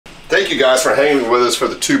Thank you guys for hanging with us for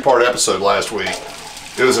the two-part episode last week.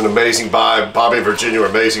 It was an amazing buy. Bobby and Virginia are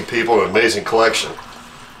amazing people, an amazing collection.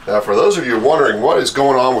 Now, for those of you wondering what is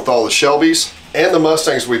going on with all the Shelbys and the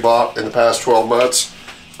Mustangs we bought in the past 12 months,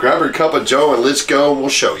 grab your cup of Joe and let's go and we'll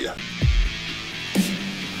show you.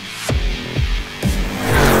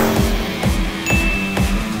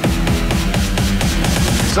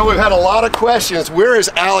 So we've had a lot of questions. Where has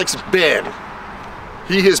Alex been?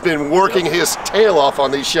 He has been working his tail off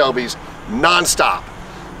on these Shelbys non-stop.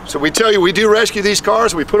 So we tell you, we do rescue these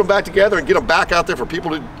cars, we put them back together and get them back out there for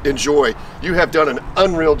people to enjoy. You have done an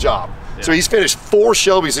unreal job. Yeah. So he's finished 4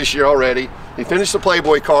 Shelbys this year already. He finished the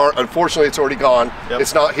Playboy car. Unfortunately, it's already gone. Yep.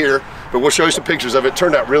 It's not here, but we'll show you some pictures of it. It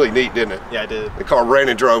turned out really neat, didn't it? Yeah, it did. The car ran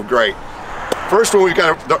and drove great. First one, we've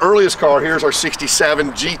got the earliest car. Here's our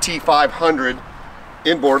 67 GT500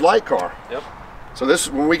 inboard light car. Yep. So this,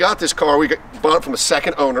 when we got this car, we bought it from a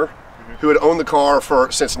second owner who had owned the car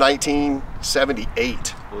since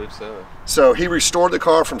 1978. I believe so. So he restored the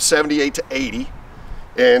car from 78 to 80.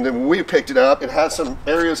 And then when we picked it up, it had some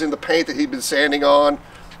areas in the paint that he'd been sanding on,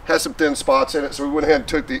 had some thin spots in it. So we went ahead and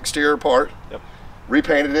took the exterior part,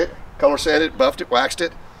 repainted it, color sanded it, buffed it, waxed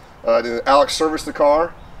it. Then Alex serviced the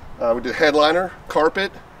car. We did headliner,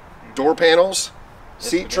 carpet, door panels,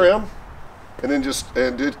 seat trim. And then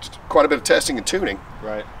did quite a bit of testing and tuning.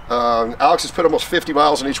 Right. Alex has put almost 50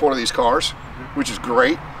 miles on each one of these cars, which is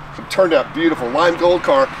great. It turned out beautiful. Lime gold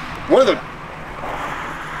car. One of the,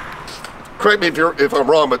 correct me if I'm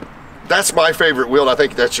wrong, but that's my favorite wheel, and I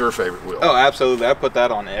think that's your favorite wheel. Oh, absolutely. I put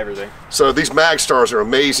that on everything. So these mag stars are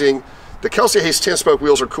amazing. The Kelsey Hayes 10-spoke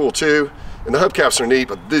wheels are cool too, and the hubcaps are neat,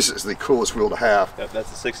 but this is the coolest wheel to have. Yep,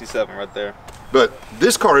 that's a 67 right there. But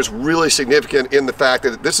this car is really significant in the fact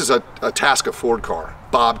that this is a Tasca Ford car.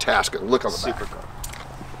 Bob Tasca, look on the back. Super car.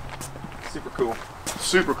 Super cool.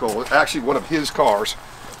 Super cool. It's actually one of his cars.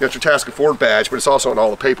 You got your Tasca Ford badge, but it's also on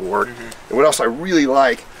all the paperwork. And what else I really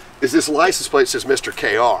like is this license plate says Mr.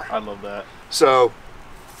 KR. I love that. So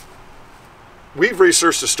we've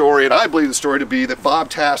researched the story, and I believe the story to be that Bob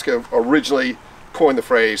Tasca originally coined the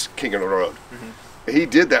phrase king of the road. He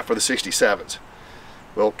did that for the 67s.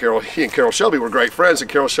 Well, he and Carroll Shelby were great friends,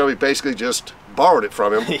 and Carroll Shelby basically just borrowed it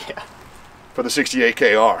from him for the 68 KR.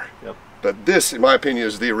 Yep. But this, in my opinion,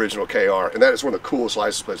 is the original KR, and that is one of the coolest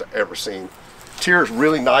license plates I've ever seen. Interior is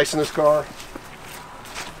really nice in this car.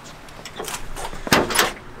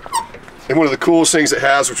 And one of the coolest things it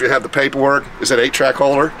has, which we have the paperwork, is that 8-track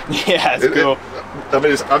holder. Yeah, it's cool. I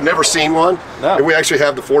mean, I've never seen one, and we actually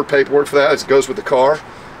have the Ford paperwork for that. It goes with the car.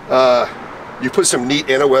 You put some neat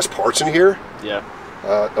NOS parts in here. Yeah.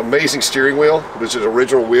 Amazing steering wheel, which is an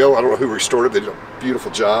original wheel. I don't know who restored it. They did a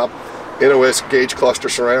beautiful job. NOS gauge cluster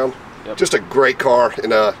surround. Yep. Just a great car,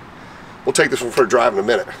 and we'll take this one for a drive in a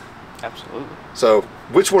minute. Absolutely. So,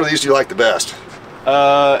 which one of these do you like the best?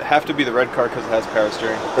 Have to be the red car because it has power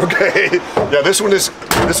steering. Okay. Yeah, this one's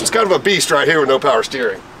kind of a beast right here with no power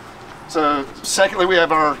steering. So, secondly, we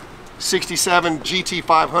have our 67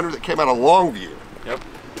 GT500 that came out of Longview. Yep.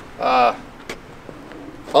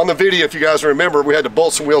 On the video, if you guys remember, we had to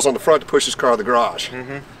bolt some wheels on the front to push this car out of the garage.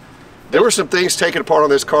 There were some things taken apart on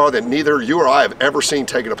this car that neither you or I have ever seen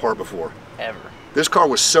taken apart before. Ever. This car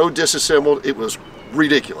was so disassembled, it was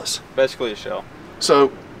ridiculous. Basically a shell.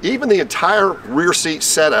 So even the entire rear seat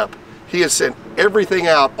setup, he had sent everything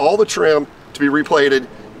out, all the trim to be replated,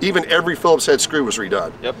 even every Phillips head screw was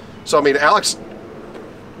redone. Yep. So I mean, Alex,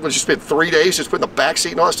 you spent 3 days just putting the back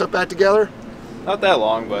seat and all that stuff back together? Not that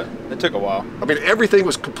long, but it took a while. I mean, everything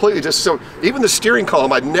was completely disassembled. Even the steering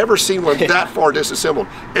column, I'd never seen one that far disassembled.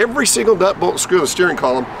 Every single nut, bolt, and screw in the steering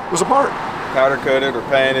column was apart. Powder coated or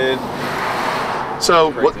painted.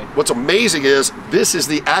 So what's amazing is this is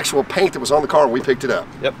the actual paint that was on the car when we picked it up.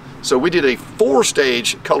 Yep. So we did a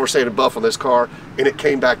 4-stage color sanded buff on this car, and it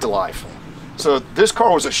came back to life. So this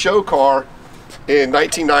car was a show car in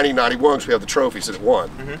 1990-91, because we have the trophies that it won.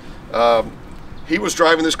 He was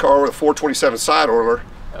driving this car with a 427 side oiler,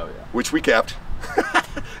 which we kept.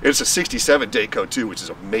 It's a 67 date code too, which is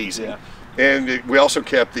amazing. Yeah. And we also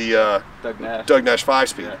kept the Doug Nash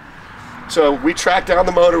 5-speed. Yeah. So we tracked down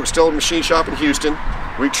the motor. It was still in a machine shop in Houston.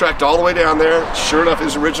 We tracked all the way down there. Sure enough,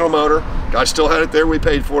 his original motor. Guy still had it there. We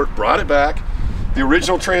paid for it, brought it back. The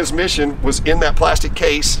original transmission was in that plastic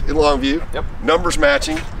case in Longview. Yep. Numbers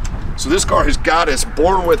matching. So this car has got its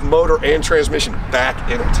born with motor and transmission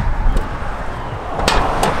back in it.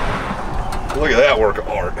 Look at that work of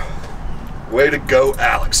art. Way to go,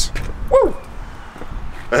 Alex. Woo!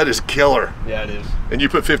 That is killer. Yeah, it is. And you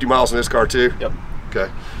put 50 miles in this car too? Yep.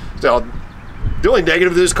 Okay. Now, the only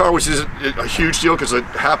negative of this car, which is a huge deal because it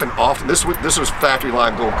happened often, this was factory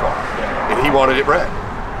line gold car. Yeah. And he wanted it red.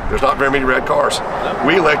 There's not very many red cars. No.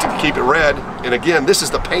 We elected to keep it red, and again, this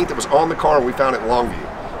is the paint that was on the car when we found it in Longview.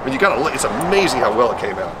 I mean, you gotta look, it's amazing how well it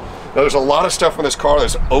came out. Now, there's a lot of stuff on this car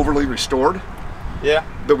that's overly restored. Yeah.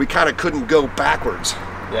 That we kind of couldn't go backwards.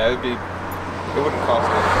 Yeah, it wouldn't cost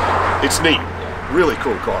much. It's neat. Yeah. Really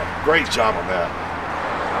cool car. Great job on that.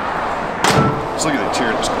 Let's look at the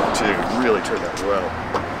interior of this car too. It really turned out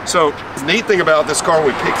well. So, the neat thing about this car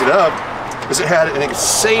when we picked it up is it had an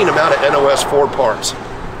insane amount of NOS Ford parts.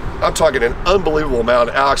 I'm talking an unbelievable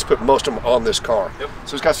amount. Alex put most of them on this car. Yep.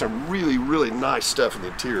 So it's got some really, really nice stuff in the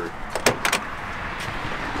interior.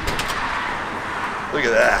 Look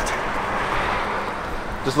at that.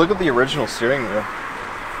 Just look at the original steering wheel.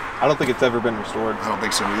 I don't think it's ever been restored. I don't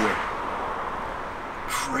think so either.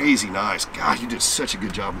 Crazy nice. God, you did such a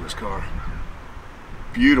good job on this car.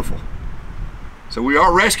 Beautiful. So we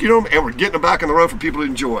are rescuing them and we're getting them back on the road for people to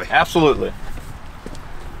enjoy. Absolutely.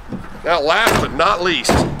 Now last but not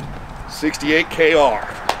least, 68 KR.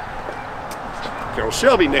 Carol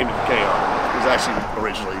Shelby named it the KR. It was actually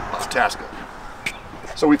originally a Tasca.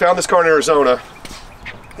 So we found this car in Arizona.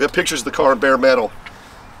 We have pictures of the car in bare metal.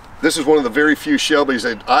 This is one of the very few Shelbys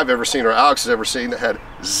that I've ever seen or Alex has ever seen that had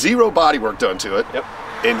zero body work done to it. Yep.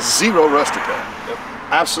 And zero rust repair. Yep.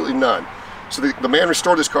 Absolutely none. So the man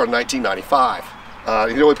restored this car in 1995.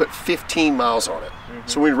 He only put 15 miles on it. Mm-hmm.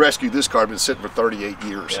 So when we rescued this car, it's been sitting for 38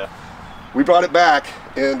 years. Yeah. We brought it back,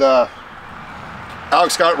 and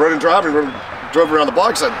Alex got it running, drove around the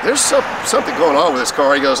block. He said, "There's something going on with this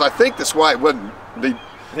car." He goes, "I think that's why it wasn't.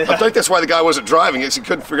 I think that's why the guy wasn't driving it. He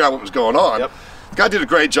couldn't figure out what was going on." Yep. The guy did a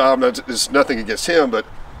great job. There's nothing against him, but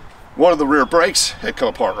one of the rear brakes had come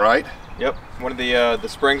apart, right? Yep. One of the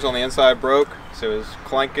springs on the inside broke, so it was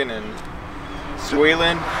clanking and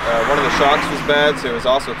squealing. One of the shocks was bad, so it was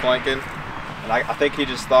also clanking. And I think he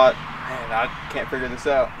just thought, "Man, I can't figure this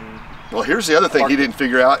out." And well, here's the other thing he didn't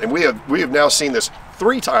figure out, and we have now seen this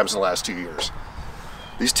 3 times in the last 2 years.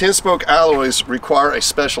 These 10-spoke alloys require a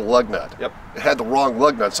special lug nut. Yep. It had the wrong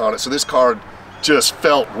lug nuts on it, so this car just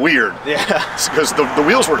felt weird. Yeah. Because the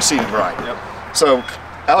wheels weren't seated right. Yep. So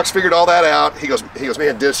Alex figured all that out. He goes,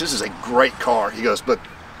 "Man, this is a great car." He goes, "But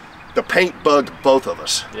the paint bugged both of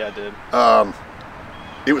us." Yeah, it did.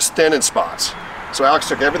 It was thin in spots. So Alex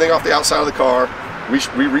took everything off the outside of the car. We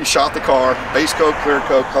reshot the car, base coat, clear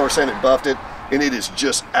coat, color sanded, buffed it, and it is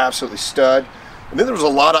just absolutely stud. And then there was a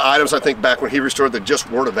lot of items, I think, back when he restored that just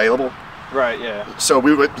weren't available. Right, yeah. So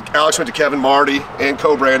Alex went to Kevin Marty and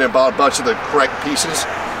co-brand and bought a bunch of the correct pieces.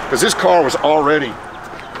 Because this car was already,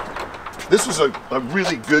 this was a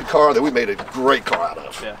really good car that we made a great car out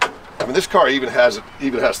of. Yeah. I mean, this car even has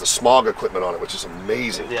the smog equipment on it, which is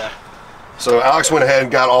amazing. Yeah. So Alex went ahead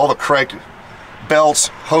and got all the correct belts,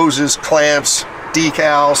 hoses, clamps,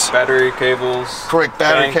 decals, battery cables, correct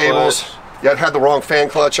battery cables. Yeah, it had the wrong fan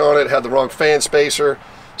clutch on it, had the wrong fan spacer.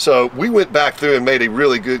 So we went back through and made a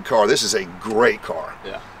really good car. This is a great car.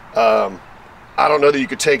 Yeah. I don't know that you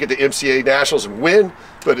could take it to MCA Nationals and win,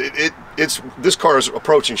 but this car is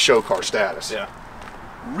approaching show car status. Yeah.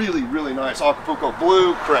 Really, really nice. Acapulco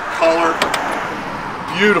blue, correct color,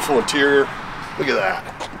 beautiful interior. Look at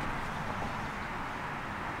that.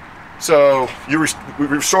 So we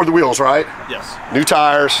restored the wheels, right? Yes. New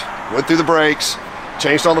tires, went through the brakes,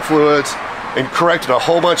 changed all the fluids, and corrected a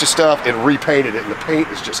whole bunch of stuff and repainted it, and the paint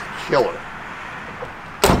is just killer.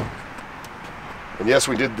 And yes,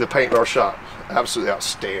 we did the paint in our shop. Absolutely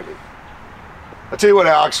outstanding. I tell you what,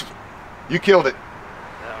 Alex, you killed it.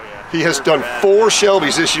 Oh, yeah. He has done 4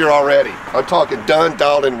 Shelbys this year already. I'm talking done,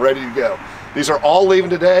 dialed in, ready to go. These are all leaving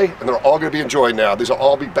today, and they're all going to be enjoyed now. These will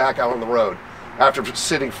all be back out on the road after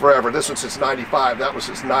sitting forever. This one since 95, that was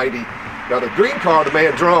since 90. Now the green car the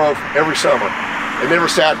man drove every summer and never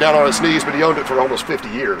sat down on his knees, but he owned it for almost 50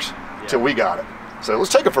 years till we got it. So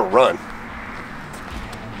let's take it for a run.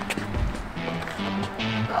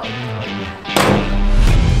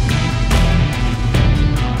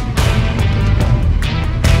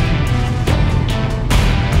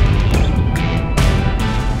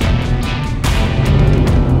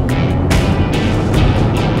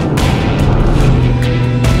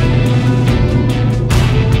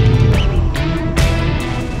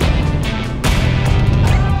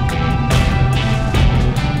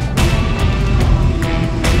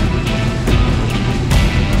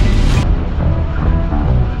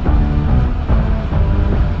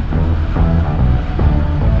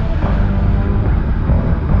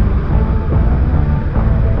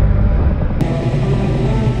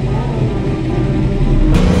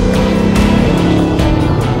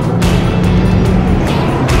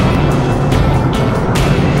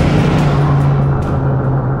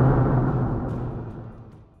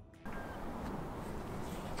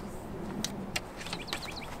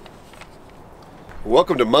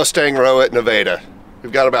 Welcome to Mustang Row at Nevada.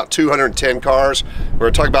 We've got about 210 cars. We're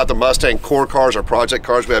going to talk about the Mustang core cars, or project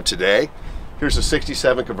cars we have today. Here's the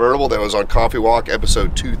 67 convertible that was on Coffee Walk,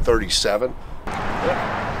 episode 237.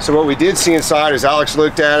 So what we did see inside is Alex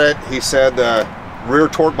looked at it. He said the rear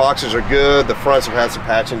torque boxes are good. The fronts have had some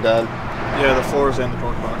patching done. Yeah, the floors and the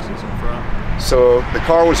torque boxes in front. So the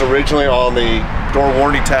car was originally on the door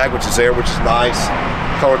warranty tag, which is there, which is nice.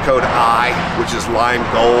 Color code I, which is lime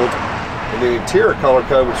gold. And the interior color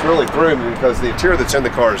code, which really threw me because the interior that's in the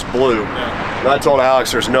car is blue. Yeah. And I told Alex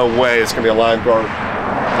there's no way it's going to be a lime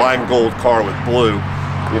gold car with blue.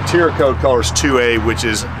 The interior code color is 2A, which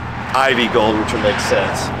is ivy gold, which would make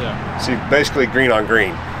sense. Yeah. See, basically green on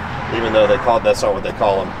green, even though that's not what they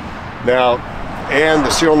call them. Now, and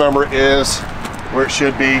the serial number is where it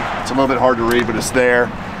should be. It's a little bit hard to read, but it's there.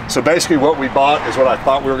 So basically what we bought is what I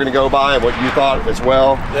thought we were going to go buy and what you thought as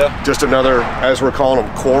well. Yeah. Just another, as we're calling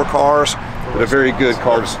them, core cars, but a very good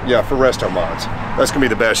cars, yeah, for resto mods. That's going to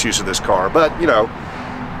be the best use of this car. But, you know,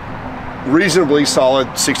 reasonably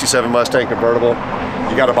solid 67 Mustang convertible.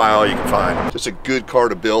 You got to buy all you can find. Just a good car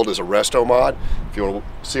to build as a resto mod. If you want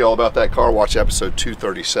to see all about that car, watch episode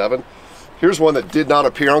 237. Here's one that did not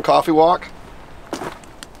appear on Coffee Walk.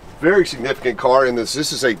 Very significant car in this.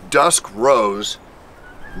 This is a Dusk Rose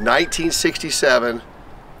 1967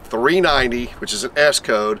 390, which is an S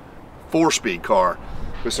code, 4-speed car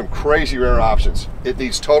with some crazy rare options. It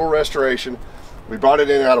needs total restoration. We brought it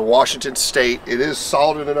in out of Washington State. It is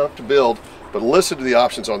solid enough to build, but listen to the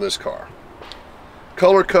options on this car.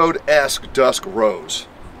 Color code S Dusk Rose.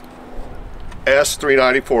 S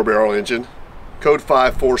 390 4-barrel engine. Code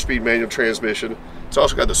 5 4-speed manual transmission. It's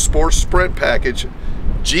also got the Sports Sprint package,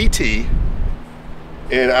 GT,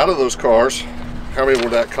 and out of those cars, how many were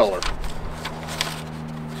that color?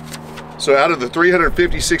 So out of the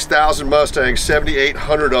 356,000 Mustangs,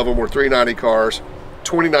 7,800 of them were 390 cars.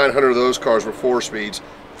 2,900 of those cars were 4-speeds.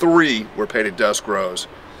 3 were painted Dusk Rose,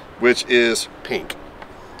 which is pink.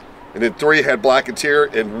 And then 3 had black interior,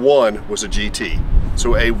 and 1 was a GT.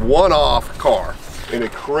 So a one-off car in a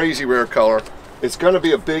crazy rare color. It's going to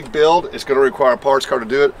be a big build. It's going to require a parts car to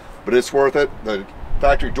do it, but it's worth it. The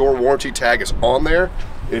factory door warranty tag is on there.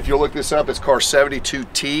 If you look this up, it's car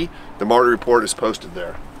 72T. The Marty report is posted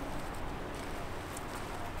there.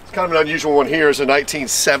 It's kind of an unusual one here. It's a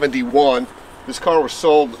 1971. This car was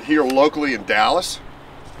sold here locally in Dallas,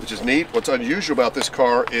 which is neat. What's unusual about this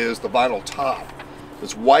car is the vinyl top.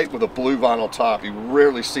 It's white with a blue vinyl top. You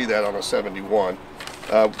rarely see that on a 71.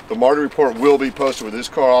 The Marty report will be posted with this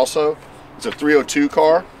car also. It's a 302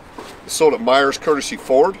 car. It's sold at Myers Courtesy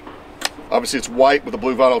Ford. Obviously it's white with a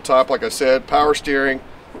blue vinyl top, like I said, power steering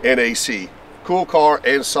and AC. Cool car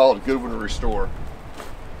and solid, good one to restore.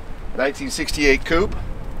 1968 coupe.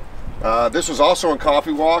 This was also on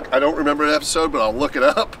Coffee Walk. I don't remember the episode, but I'll look it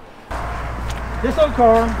up. This old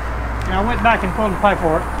car, and I went back and pulled the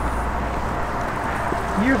paperwork.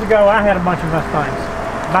 Years ago, I had a bunch of Mustangs.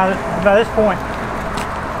 By this point,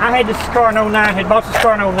 I had this car in 09, had bought this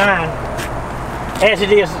car in 09, as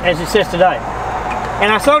it sits today.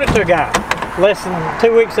 And I sold it to a guy less than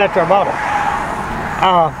 2 weeks after I bought it.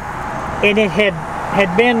 And it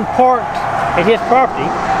had been parked at his property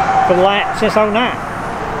since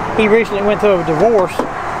 09. He recently went through a divorce,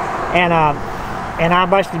 and I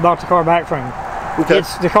basically bought the car back from him. Okay.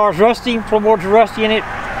 The car's rusty, floorboards are rusty in it,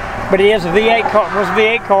 but it is a V8 car. It was a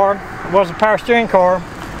V8 car. It was a power steering car.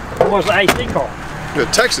 It was an AC car. A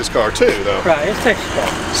Texas car too, though. Right, it's a Texas car.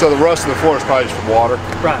 So the rust in the floor is probably just from water.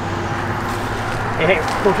 Right. Of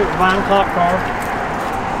course, it's a vinyl top car.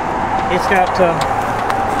 It's got,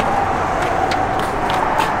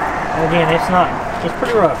 again, it's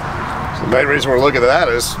pretty rough. So the main reason we're looking at that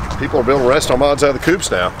is people are building resto mods out of the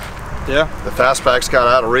coupes now. Yeah. The fastbacks got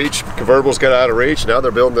out of reach, convertibles got out of reach, now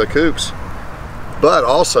they're building the coupes. But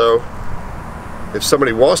also, if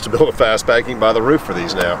somebody wants to build a fastback, you can buy the roof for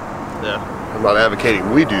these now. Yeah. I'm not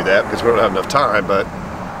advocating we do that because we don't have enough time, but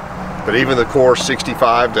even the core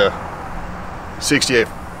 65 to 68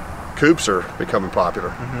 coupes are becoming popular.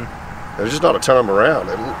 Mm-hmm. There's just not a ton of them around.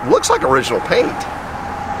 It looks like original paint.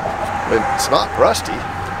 It's not rusty.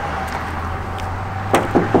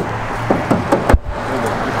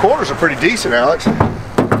 The quarters are pretty decent, Alex. I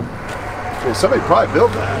mean, somebody probably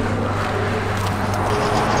built that.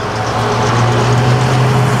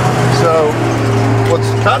 So, what's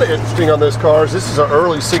kind of interesting on this car is this is an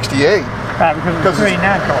early 68. Right, because it's a 289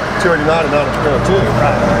 car. 289 and not a 302.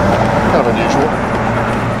 Right. Kind of unusual.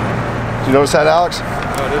 Do you notice that, Alex?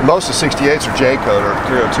 No, most of the 68s are J code or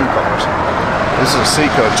 302 cars. This is a C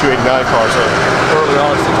code 289 car, so early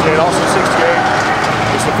on 68. Also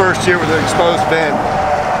 68. It's the first year with an exposed vent.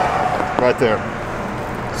 Right there.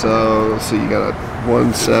 So let's see, you got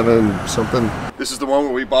a 17 something. This is the one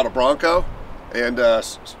where we bought a Bronco, and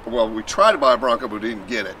well, we tried to buy a Bronco, but we didn't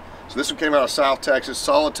get it. So this one came out of South Texas,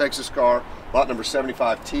 solid Texas car, lot number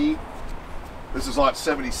 75T. This is lot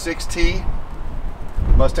 76T,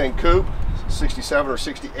 Mustang Coupe, 67 or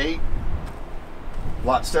 68.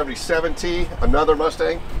 Lot 77T, another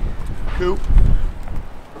Mustang Coupe.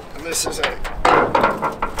 And this is a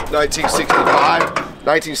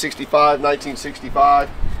 1965. I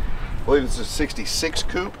believe it's a 66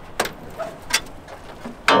 Coupe.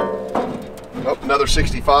 Oh, another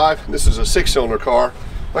 65. This is a 6-cylinder car.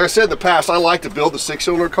 Like I said in the past, I like to build the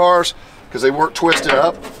 6-cylinder cars because they work twisted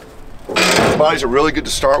up. The bodies are really good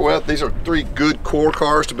to start with. These are 3 good core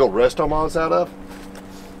cars to build resto mods out of.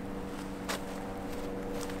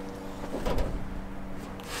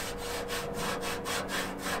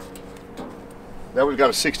 Now we've got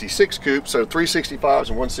a 66 Coupe, so 3 65s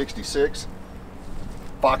and 166.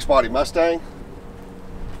 Fox body Mustang,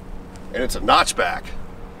 and it's a notchback.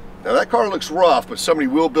 Now that car looks rough, but somebody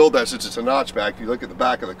will build that since it's a notchback. If you look at the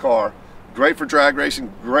back of the car, great for drag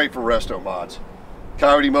racing, great for resto mods.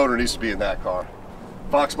 Coyote motor needs to be in that car.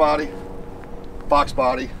 Fox body.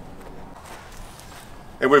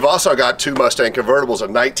 And we've also got 2 Mustang convertibles, a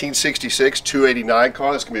 1966 289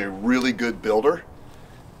 car that's gonna be a really good builder,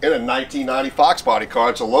 and a 1990 Fox body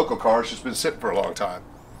car. It's a local car, it's just been sitting for a long time.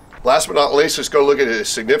 Last but not least, let's go look at a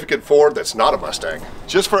significant Ford that's not a Mustang.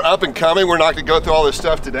 Just for up and coming, we're not gonna go through all this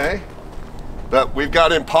stuff today, but we've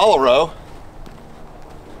got Impala row,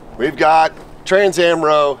 we've got Trans Am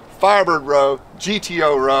row, Firebird row,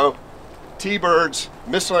 GTO row, T-Birds,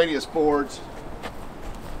 miscellaneous Fords.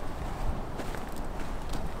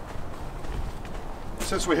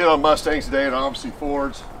 Since we hit on Mustangs today and obviously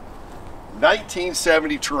Fords,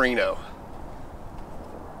 1970 Torino,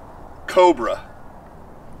 Cobra,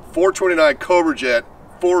 429 Cobra Jet,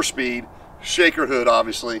 4-speed, shaker hood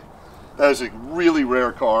obviously. That is a really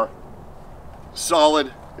rare car.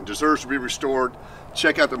 Solid and deserves to be restored.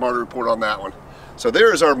 Check out the market report on that one. So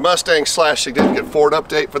there is our Mustang / significant Ford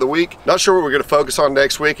update for the week. Not sure what we're going to focus on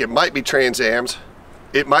next week. It might be Trans Ams,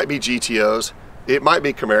 it might be GTOs, it might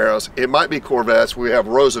be Camaros, it might be Corvettes. We have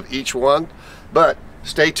rows of each one, but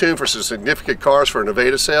stay tuned for some significant cars for a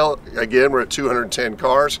Nevada sale. Again, we're at 210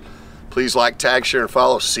 cars. Please like, tag, share, and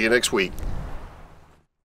follow. See you next week.